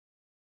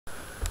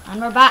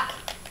And we're back.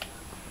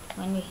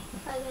 When we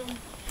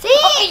see,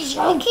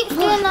 it keeps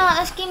doing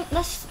that.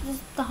 This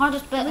is the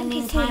hardest bit in the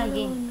entire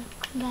game.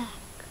 Back.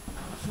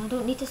 I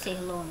don't need to say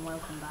hello and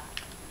welcome back.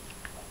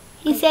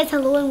 He says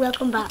hello and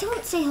welcome I back.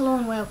 don't say hello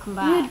and welcome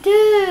back. You do.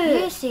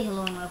 You say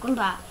hello and welcome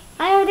back.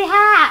 I already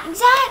have.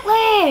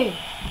 Exactly.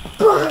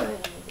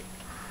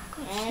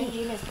 And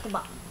you missed the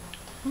button.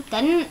 You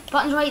didn't.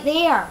 Button's right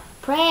there.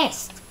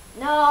 Pressed.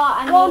 No,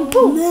 I mean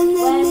when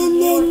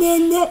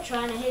you were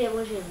trying to hit it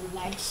with your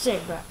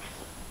lightsaber.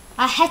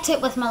 I hit it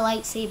with my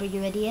lightsaber,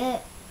 you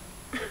idiot.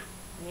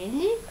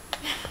 Really?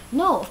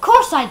 No, of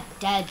course I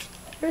did.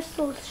 You're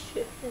so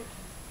stupid.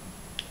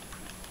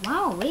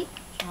 Wow, wait.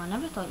 So I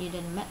never thought you'd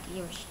admit that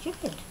you were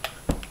stupid.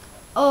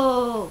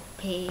 Oh,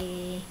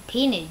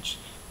 peonage,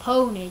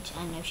 ponage,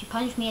 and now she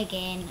punched me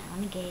again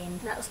and again.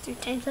 That was 3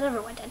 times that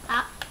everyone did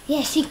that.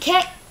 Yeah, she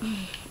kicked.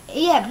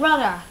 Yeah,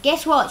 brother.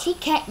 Guess what? She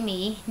kicked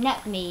me,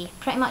 nipped me,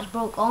 pretty much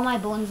broke all my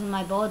bones in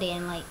my body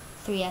in like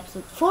 4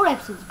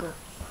 episodes ago.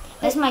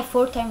 This is my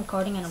 4th time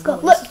recording in a row.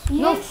 Look,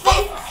 No.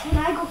 Can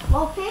I go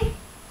floppy?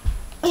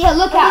 Yeah,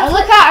 look at her.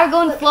 Look at her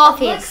going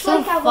floppy. It's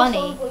so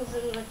funny.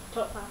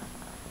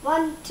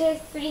 1, 2,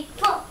 3,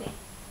 floppy.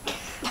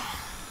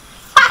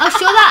 I'll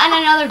show that in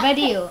another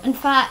video. In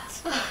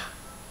fact,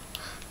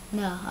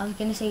 no, I was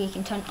gonna say we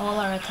can turn all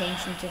our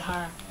attention to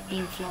her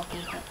being floppy.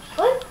 But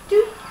 1,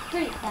 2,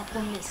 3. that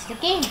will miss the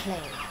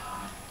gameplay.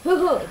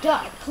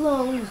 Dark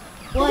clones.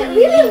 Does it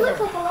really look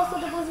like I lost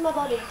all the bones in my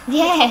body?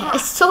 Yeah,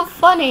 it's so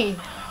funny.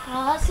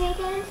 Let's see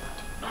again. 1,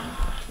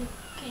 2,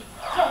 3,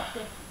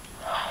 floppy.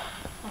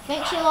 I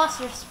think she lost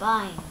her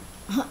spine.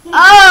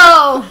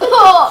 Oh,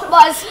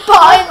 my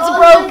spine's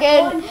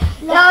broken.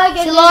 Now I can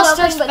She do lost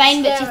her nothing but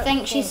spine, but she stare at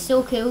thinks she's things.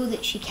 so cool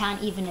that she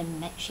can't even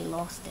admit she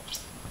lost it.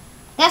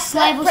 This Yeah,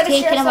 level's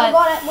pretty taken sure about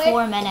someone got it. Wait.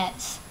 4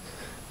 minutes.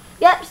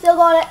 Yep, still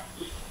got it.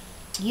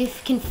 You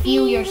can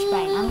feel your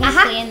spine. I'm going to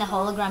stay in the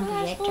hologram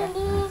projector.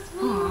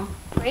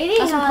 Really?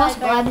 That's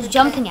impossible. I was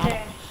jumping at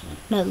it.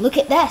 No, look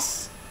at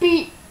this.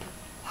 Beep.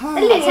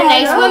 It's a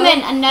nice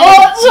woman, and now.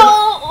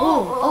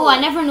 Oh, I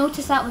never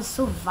noticed that was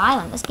so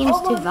violent. This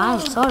game's too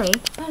violent. Sorry.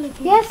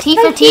 Yes.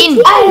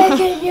 T14.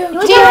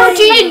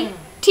 T14.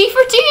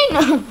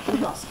 T14.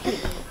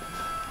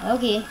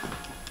 Okay,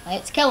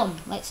 let's kill him.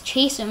 Let's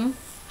chase him.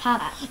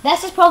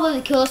 This is probably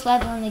the coolest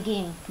level in the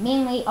game.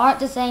 Mainly, art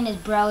design is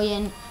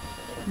brilliant.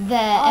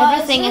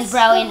 Everything is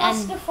brilliant, and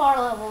Mustafar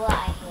level that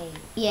I hate.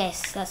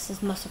 yes, that's this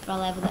Mustafar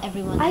level that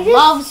everyone I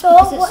loves just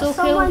thought because what it's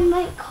so someone cool.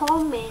 might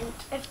comment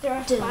if they're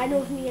a fan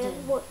of me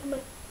and what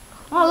might.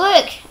 Oh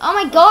look! Oh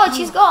my God,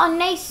 she's got a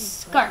nice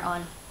skirt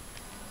on.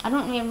 I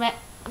don't even. No,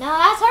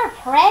 that's her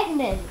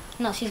pregnant.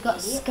 No, she's got a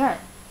skirt.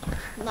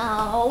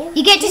 No.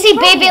 You get to see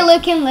baby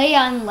looking Leia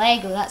and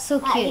Lego. That's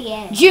so At cute. the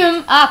end.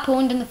 Zoom! Ah,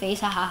 pwned in the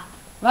face. Haha.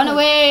 Run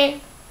away.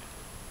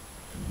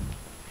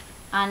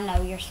 And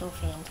now you're so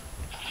failed.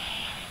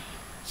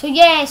 So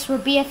yes, we're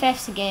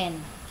BFFs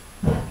again.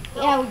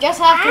 Yeah, we just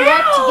have to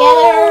work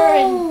together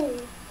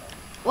and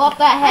what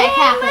the heck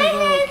happened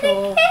really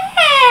cool.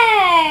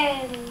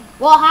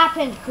 What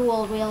happened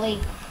cool really?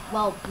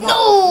 Well,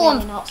 No!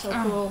 really not so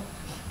cool.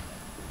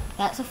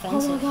 That's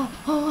offensive. Oh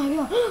my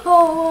god,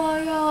 oh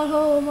my god,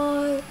 oh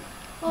my,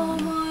 oh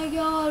my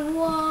god,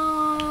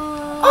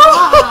 wow.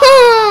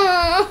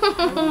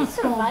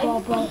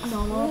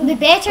 It'd be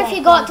better if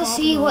you got to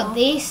see what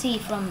they see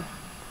from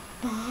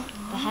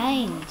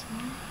behind.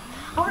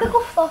 I want to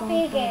go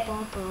fluffy again.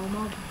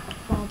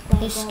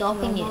 Who's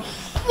stopping you?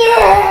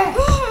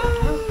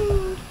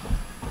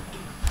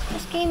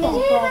 This game is...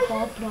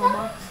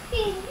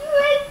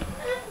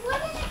 When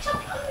did you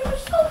chuck under the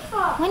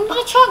sofa? When did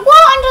I chuck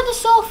what under the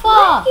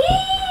sofa?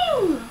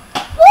 Game!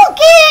 What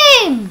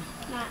game?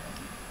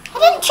 I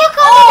didn't chuck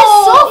under the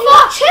sofa.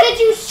 Did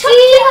you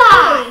see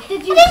that?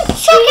 Did you I didn't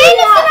chuck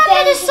anything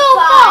under the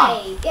sofa.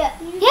 Yeah,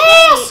 Yeah, I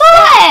saw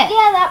it.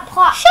 Yeah, that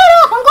platform. Shut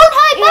up, I'm going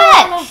high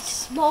On a pitch.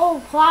 small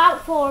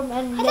platform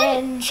and I then.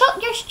 didn't chuck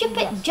your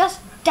stupid Just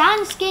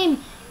Dance game.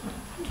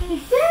 You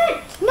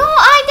did. No,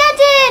 I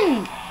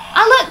didn't.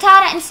 I looked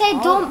at it and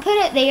said, don't put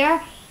it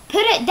there.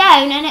 Put it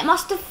down, and it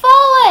must have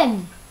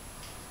fallen.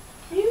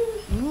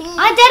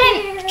 I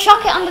didn't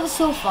chuck it under the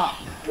sofa.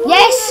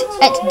 Yes,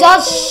 it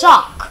does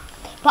suck.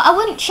 But I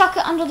wouldn't chuck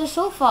it under the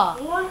sofa.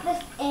 I want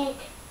this egg.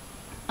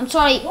 I'm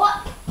sorry.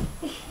 What?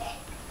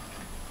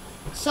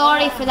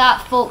 Sorry for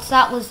that, folks.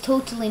 That was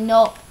totally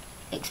not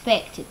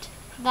expected.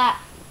 That.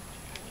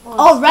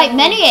 Oh, right,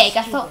 mini egg.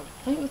 I thought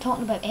you were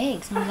talking about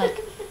eggs. And I was like,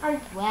 I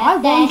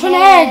What the want an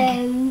hell?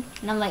 egg.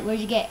 And I'm like, where'd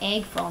you get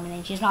egg from? And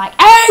then she's like,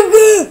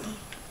 egg!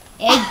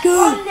 Egg.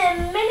 On the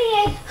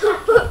mini egg.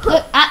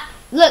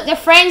 Look, they're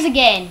friends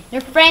again.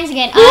 They're friends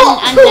again.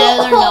 And no,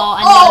 they're not.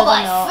 And no,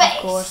 they're not.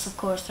 Of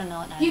course, they're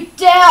not now. You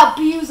dare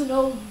abuse an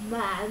old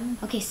man.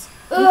 Okay,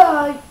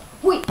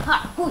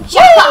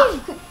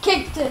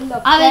 Kicked in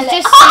the I was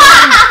belly. just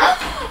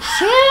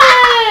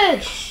saying.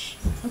 Shush!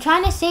 I'm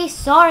trying to say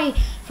sorry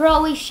for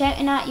always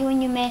shouting at you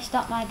when you messed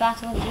up my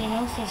Battle of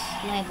Geonosis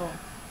level.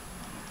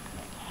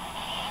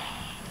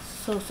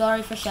 so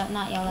sorry for shouting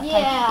at you all that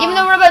Yeah. time. Even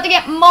though we're about to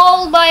get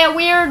mauled by a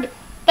weird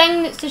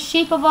thing that's the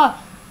shape of a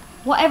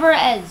whatever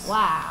it is.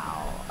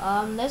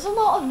 Wow. There's a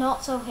lot of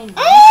not so hidden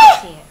Ah!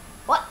 here.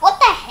 What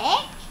the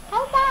heck?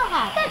 How'd that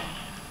happen?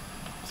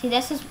 See,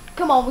 this is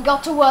Come on, we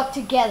got to work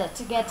together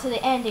to get to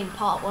the ending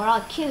part where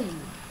I'll kill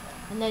you.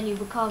 And then you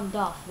become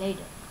Darth Vader.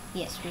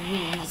 yes, we really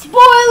need to.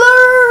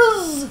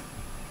 Spoilers!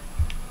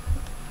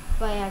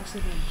 By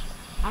accident.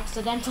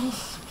 Accidental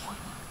spoilers.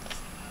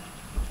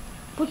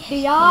 Put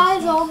the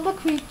eyes on the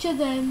creature,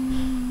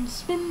 then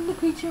spin the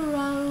creature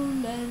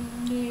around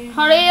and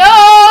Hurry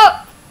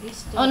up! it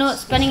starts Oh no,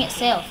 it's spinning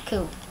itself.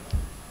 Cool.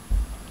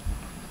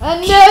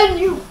 And then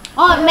you.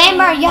 Oh,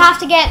 remember, you have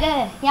to get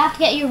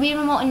your Wii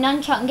remote and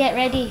nunchuck and get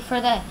ready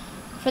for the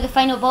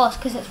final boss,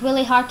 because it's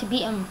really hard to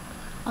beat him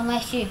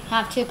unless you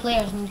have 2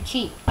 players and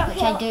cheat,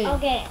 which I do. I'll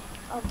get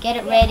it. Get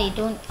it ready.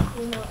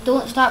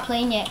 Don't start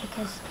playing yet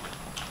because.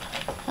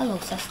 Hello,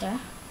 sister.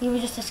 We were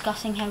just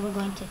discussing how we're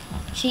going to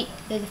cheat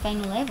through the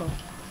final level.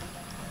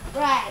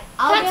 Right.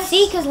 I can't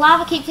see because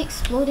lava keeps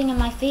exploding in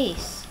my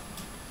face,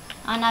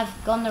 and I've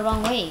gone the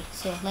wrong way.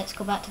 So let's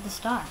go back to the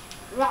start.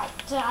 Right.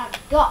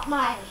 I've got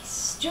my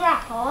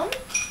strap on.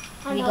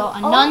 We got a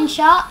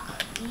nunchuck.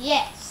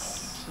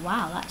 Yes.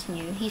 Wow, that's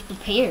new. He's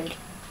prepared.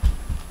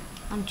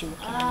 I'm joking.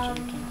 I'm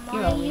joking.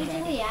 You're I always ready.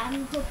 usually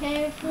am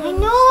prepared for I stuff know.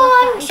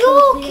 that I'm I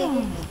completely-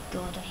 joking. Oh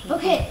God, I hate.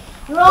 Okay.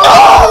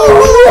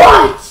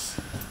 Right.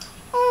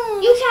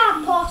 You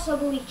can't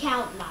possibly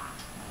count that.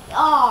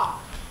 Oh,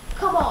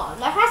 come on.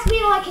 There has to be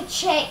like a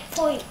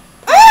checkpoint.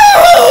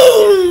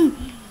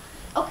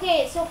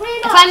 Okay, so pretty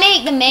much. If I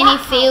make the many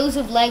fails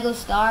of Lego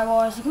Star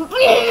Wars,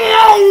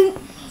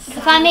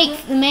 if I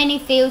make the many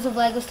fails of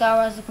Lego Star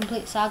Wars the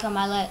complete saga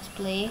my Let's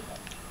Play,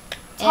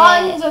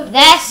 Tons of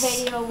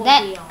this video will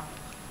be on.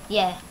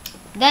 Yeah,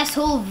 this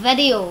whole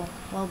video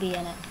will be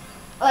in it.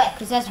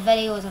 Because this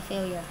video is a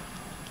failure.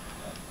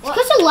 It's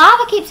because the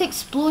lava keeps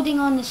exploding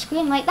on the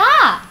screen like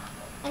that.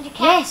 And you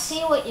can't Yes. see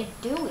what you're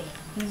doing.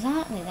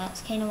 Exactly,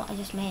 that's kind of what I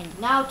just meant.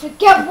 Now to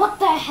get what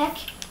the heck?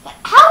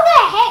 How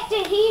the heck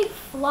did he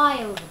fly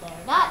over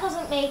there? That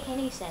doesn't make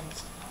any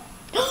sense.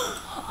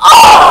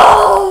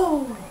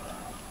 Oh!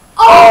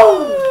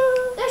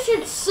 Oh! There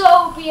should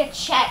so be a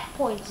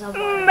checkpoint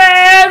somewhere.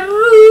 That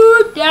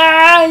would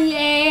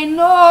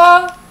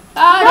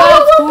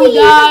be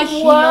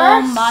even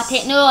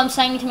worse. No, I'm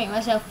singing to make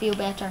myself feel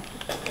better.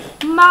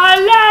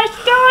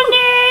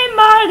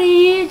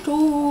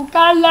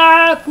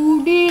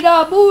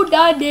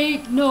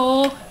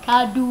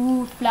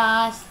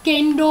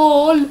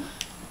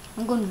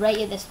 I'm going right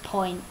at this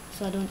point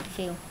so I don't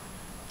fail.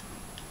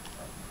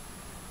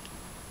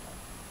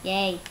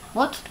 Yay.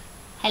 What?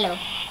 Hello.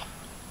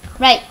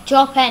 Right,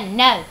 drop in.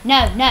 No.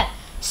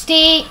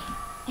 Stay.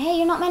 Hey,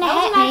 you're not meant to That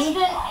was hit an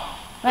me. accident.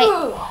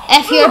 Right.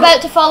 If you're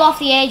about to fall off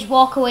the edge,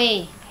 walk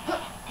away.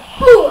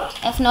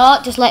 If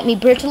not, just let me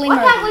brutally Why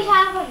murder can't we you.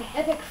 have an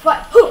epic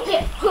fight?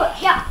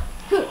 Yeah.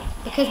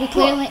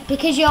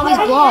 Because you always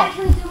block.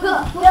 Yeah.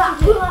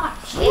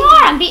 Yeah,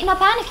 I'm beating up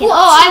Anakin. Oh,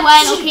 I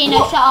win. Okay,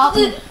 now shut up.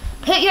 And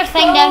put your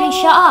thing down and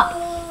shut up.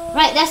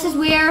 Right, this is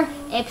where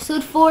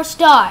episode 4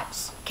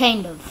 starts.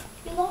 Kind of.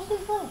 You lost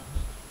his leg.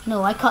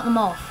 No, I cut them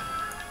off.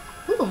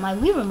 Ooh, my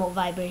Wii remote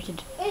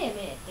vibrated. Wait a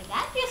minute, did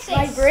that just say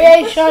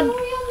Vibration. Super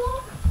Story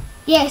Unlocked?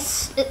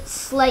 Yes,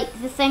 it's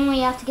like the thing where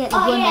you have to get the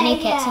blue mini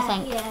kits, I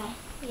think.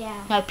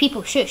 Yeah. Now,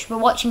 people, shush, we're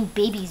watching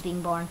babies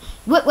being born.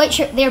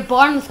 They're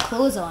born with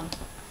clothes on.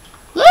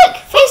 Look,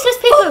 faceless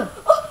people.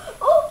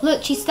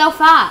 Look, she's still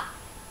fat.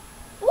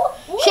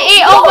 She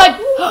ate all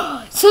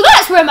my... So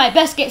that's where my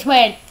biscuits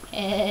went.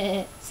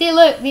 See,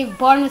 look, they're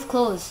born with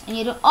clothes. And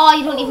you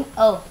don't even...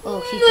 Oh,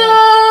 she's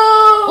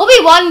dead.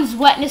 Obi-Wan's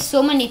witnessed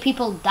so many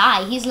people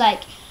die. He's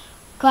like,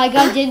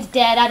 Qui-Gon Jinn's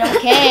dead, I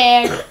don't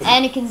care.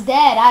 Anakin's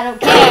dead, I don't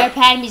care.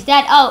 Padme's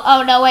dead.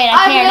 Oh no, wait,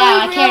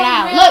 I care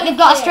now. Look, they've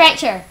got a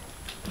stretcher.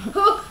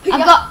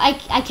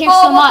 I care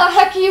so much. What the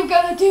heck are you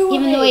gonna do with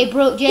Even though me? he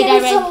broke Jedi Give me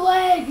Red. some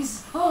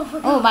legs.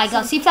 Oh my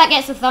god, see if that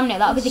gets the thumbnail.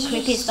 That would be the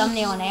creepiest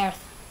thumbnail on earth.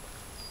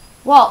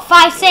 What,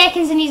 5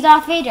 seconds and he's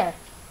Darth Vader?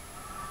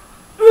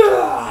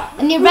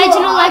 In the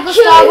original Lego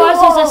Star Wars,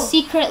 there's a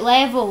secret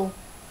level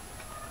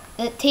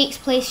that takes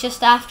place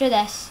just after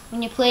this.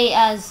 When you play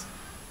as...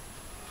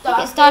 I think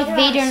it's Darth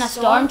Vader and a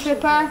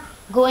stormtrooper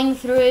going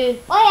through...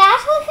 Oh, I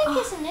actually think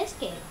it's in this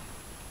game.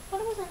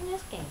 What was in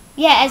this game?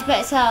 Yeah, it is, but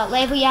it's a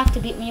level you have to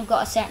beat when you've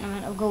got a certain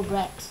amount of gold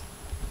bricks.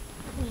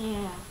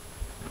 Yeah.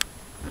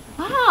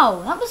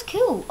 Wow, that was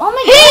cool. Oh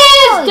my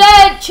He's god!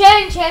 dead!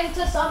 Change him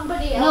to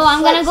somebody else. No,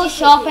 I'm gonna Let's go see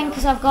shopping video.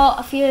 because I've got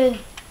a few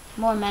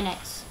more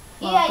minutes.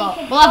 Well, Yeah, I've got,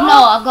 you could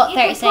I've got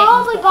 30 you could seconds.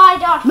 probably but- buy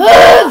Darth Move!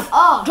 Vader.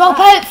 Oh, Drop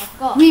right.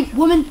 out! Woman!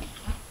 Women!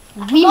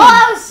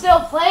 I was still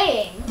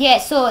playing. Yeah,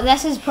 so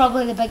this is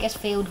probably the biggest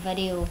failed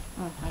video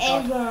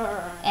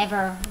Ever.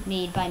 ever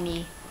made by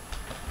me.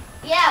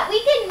 Yeah,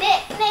 we can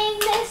nickname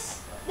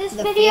this The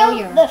video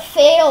failure. the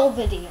fail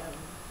video.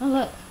 Oh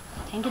look,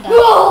 time to die.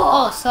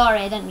 Oh, sorry,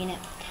 I didn't mean it.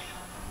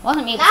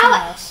 Wasn't me, it was Now-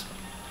 someone else.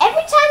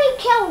 Every time you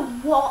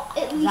kill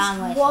at least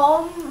Zamless.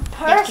 one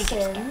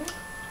person,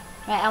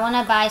 Right, I want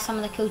to buy some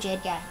of the cool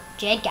Jed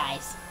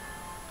guys.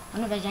 I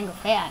want to buy Jango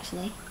Fett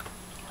actually.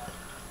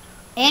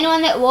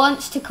 Anyone that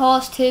wants to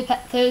cost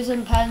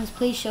 £2,000,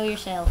 please show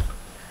yourself.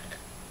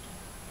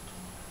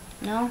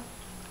 No?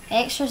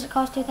 Extras that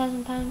cost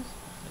 £2,000?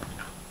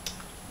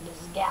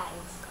 This guys.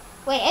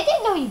 Wait, I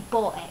didn't know you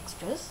bought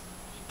extras.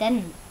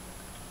 Didn't.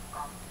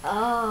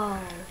 Oh,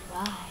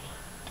 right.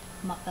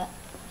 Muppet.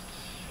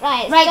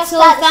 Right, Right, so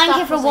thank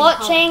you for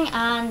watching,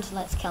 and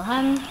let's kill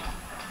him.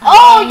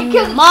 Oh, you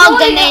killed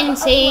Mugged and William then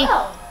say as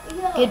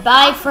well.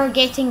 goodbye for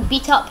getting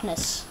beat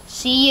upness.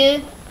 See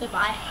you.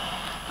 Goodbye.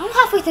 I'm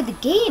halfway through the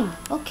game.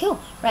 Oh, cool.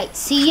 Right,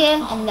 see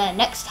you in the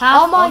next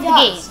half Oh my of the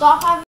god, game. stop having